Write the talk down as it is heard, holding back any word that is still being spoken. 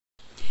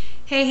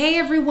Hey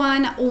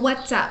everyone,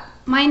 what's up?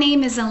 My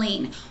name is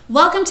Aline.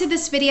 Welcome to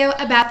this video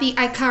about the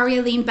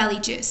Ikaria Lean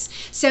Belly Juice.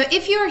 So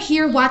if you are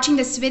here watching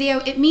this video,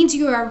 it means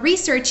you are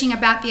researching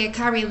about the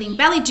Ikaria Lean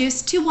Belly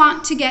Juice to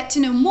want to get to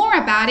know more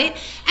about it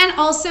and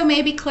also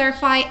maybe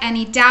clarify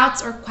any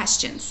doubts or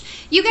questions.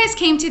 You guys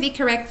came to the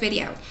correct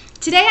video.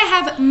 Today I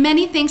have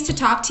many things to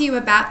talk to you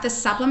about this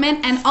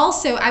supplement, and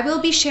also I will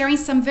be sharing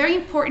some very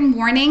important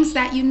warnings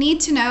that you need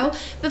to know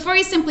before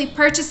you simply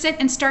purchase it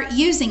and start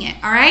using it,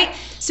 all right?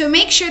 So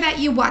make sure that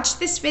you watch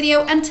this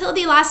video until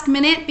the last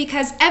minute,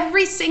 because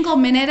every single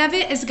minute of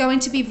it is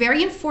going to be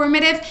very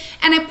informative,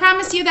 and I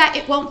promise you that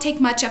it won't take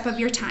much up of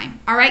your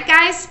time, all right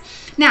guys?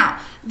 Now,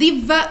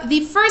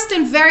 the first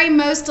and very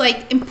most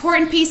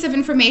important piece of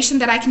information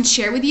that I can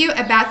share with you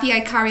about the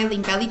Ikaria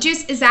Lean Belly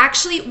Juice is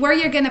actually where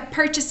you're going to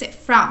purchase it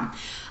from.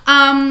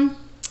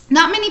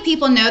 Not many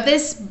people know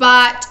this,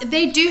 but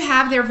they do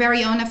have their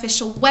very own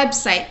official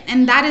website,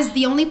 and that is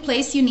the only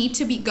place you need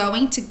to be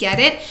going to get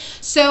it.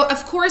 So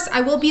of course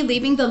I will be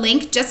leaving the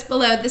link just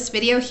below this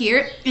video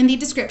here in the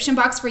description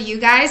box for you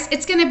guys.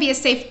 It's going to be a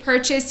safe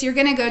purchase. You're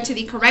going to go to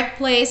the correct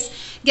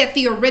place, get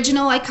the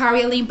original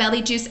Ikaria Lean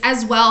Belly Juice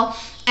as well.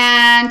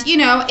 And you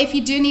know, if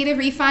you do need a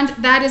refund,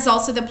 that is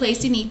also the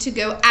place you need to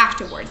go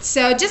afterwards.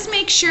 So just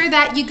make sure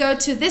that you go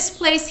to this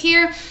place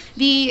here,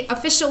 the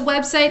official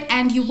website,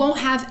 and you won't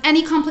have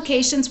any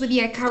complications with the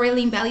Ikaria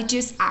Lean Belly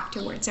Juice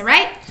afterwards, all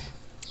right?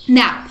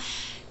 Now,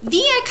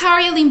 the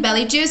Ikaria Lean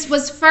Belly Juice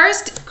was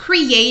first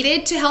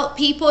created to help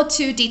people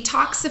to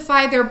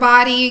detoxify their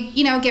body,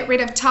 you know, get rid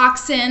of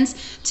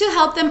toxins, to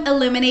help them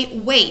eliminate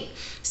weight.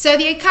 So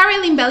the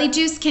Ikaria Lean Belly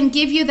Juice can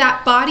give you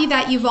that body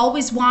that you've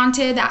always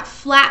wanted, that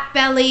flat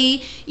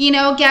belly, you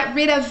know, get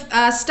rid of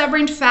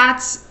stubborn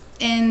fats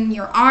in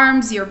your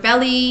arms, your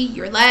belly,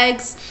 your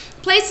legs,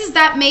 places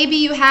that maybe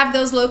you have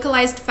those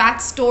localized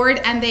fats stored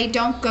and they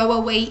don't go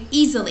away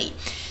easily.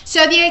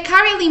 So the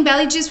Ikaria Lean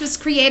Belly Juice was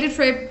created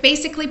for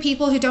basically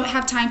people who don't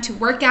have time to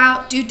work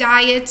out, do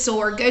diets,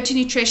 or go to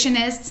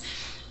nutritionists.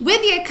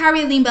 With the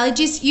Ikaria Lean Belly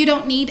Juice, you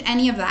don't need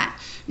any of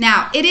that.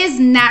 Now, it is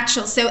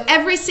natural, so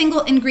every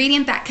single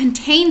ingredient that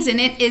contains in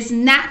it is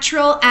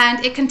natural,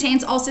 and it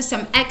contains also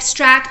some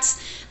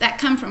extracts that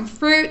come from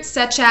fruits,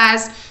 such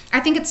as, I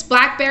think it's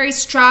blackberry,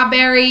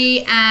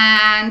 strawberry,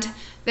 and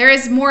there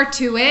is more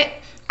to it.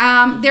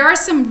 There are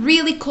some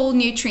really cool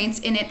nutrients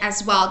in it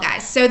as well,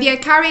 guys. So the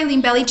Ikaria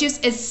Lean Belly Juice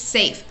is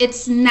safe,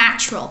 it's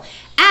natural,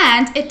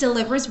 and it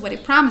delivers what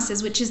it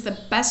promises, which is the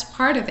best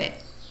part of it.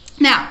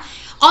 Now,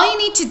 all you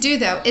need to do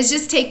though is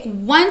just take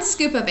one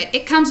scoop of it.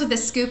 It comes with a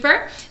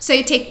scooper. So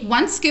you take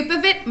one scoop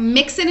of it,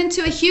 mix it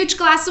into a huge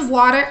glass of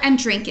water, and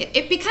drink it.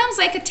 It becomes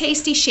like a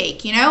tasty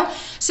shake, you know?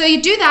 So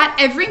you do that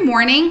every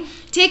morning.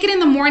 Take it in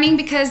the morning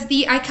because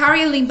the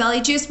Ikaria Lean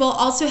Belly Juice will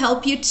also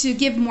help you to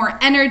give more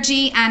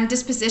energy and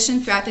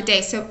disposition throughout the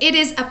day. So it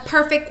is a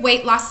perfect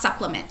weight loss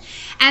supplement.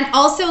 And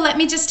also, let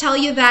me just tell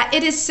you that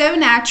it is so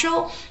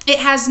natural. It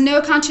has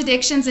no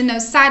contradictions and no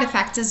side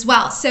effects as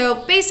well.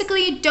 So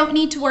basically, you don't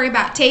need to worry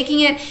about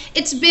taking it.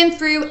 It's been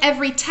through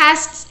every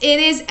test.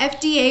 It is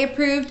FDA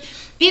approved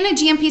in a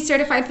GMP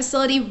certified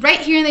facility right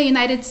here in the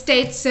United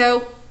States.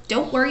 So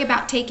don't worry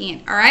about taking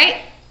it, all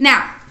right?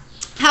 Now,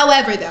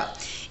 however though,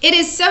 it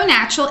is so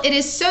natural, it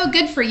is so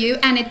good for you,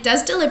 and it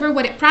does deliver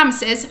what it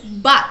promises,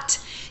 but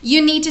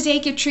you need to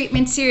take your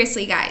treatment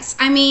seriously, guys.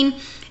 I mean,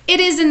 it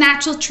is a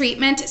natural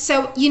treatment,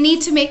 so you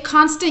need to make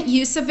constant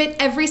use of it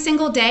every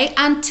single day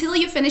until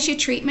you finish your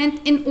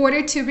treatment in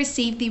order to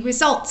receive the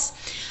results.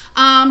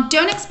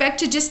 Don't expect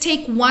to just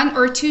take 1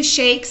 or 2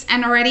 shakes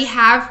and already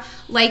have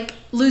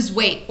lose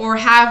weight or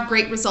have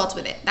great results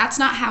with it. That's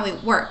not how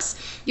it works.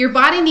 Your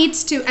body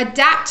needs to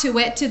adapt to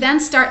it to then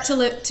start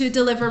to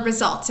deliver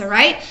results, all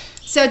right?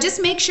 So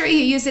just make sure you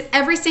use it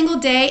every single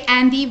day,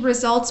 and the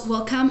results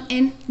will come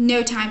in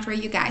no time for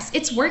you guys.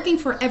 It's working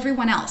for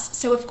everyone else,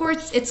 so of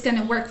course it's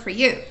gonna work for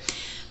you.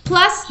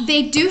 Plus,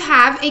 they do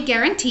have a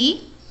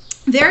guarantee.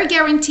 Their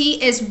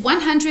guarantee is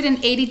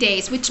 180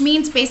 days, which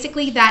means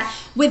basically that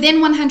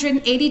within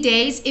 180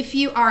 days, if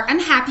you are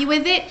unhappy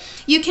with it,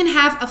 you can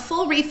have a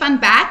full refund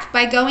back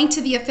by going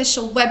to the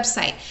official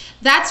website.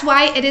 That's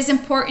why it is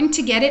important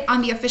to get it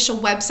on the official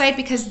website,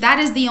 because that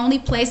is the only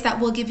place that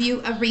will give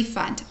you a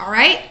refund, all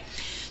right?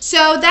 So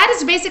that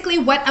is basically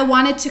what I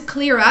wanted to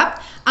clear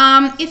up.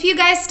 If you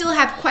guys still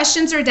have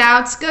questions or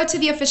doubts, go to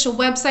the official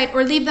website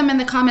or leave them in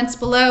the comments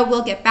below.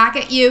 We'll get back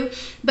at you.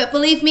 But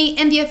believe me,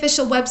 in the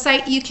official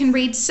website, you can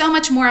read so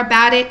much more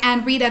about it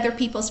and read other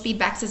people's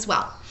feedbacks as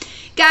well.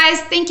 Guys,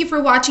 thank you for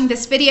watching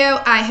this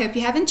video. I hope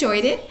you have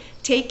enjoyed it.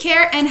 Take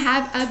care and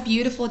have a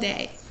beautiful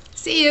day.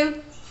 See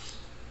you.